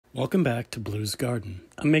Welcome back to Blue's Garden.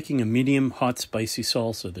 I'm making a medium hot spicy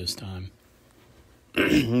salsa this time.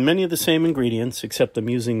 Many of the same ingredients, except I'm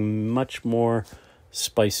using much more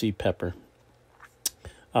spicy pepper.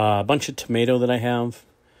 A bunch of tomato that I have.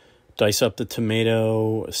 Dice up the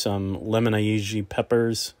tomato, some lemon aiji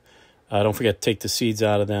peppers. Don't forget to take the seeds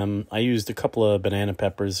out of them. I used a couple of banana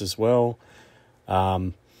peppers as well.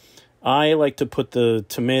 I like to put the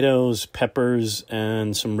tomatoes, peppers,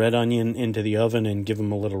 and some red onion into the oven and give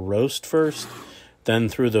them a little roast first, then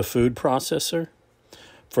through the food processor.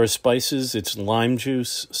 For spices, it's lime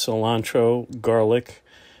juice, cilantro, garlic,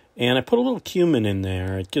 and I put a little cumin in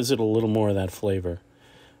there. It gives it a little more of that flavor.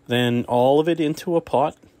 Then all of it into a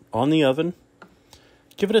pot on the oven.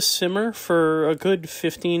 Give it a simmer for a good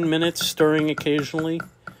 15 minutes, stirring occasionally.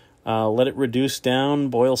 Let it reduce down,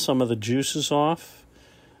 boil some of the juices off.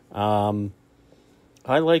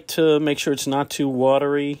 I like to make sure it's not too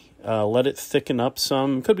watery. Let it thicken up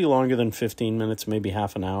some. Could be longer than 15 minutes, maybe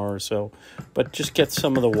half an hour or so. But just get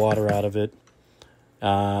some of the water out of it.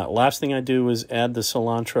 Last thing I do is add the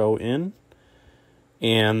cilantro in.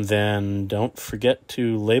 And then don't forget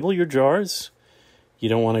to label your jars. You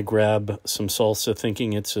don't want to grab some salsa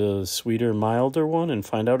thinking it's a sweeter, milder one and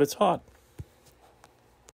find out it's hot.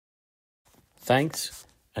 Thanks.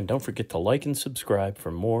 And don't forget to like and subscribe for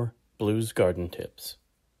more Blue's Garden Tips.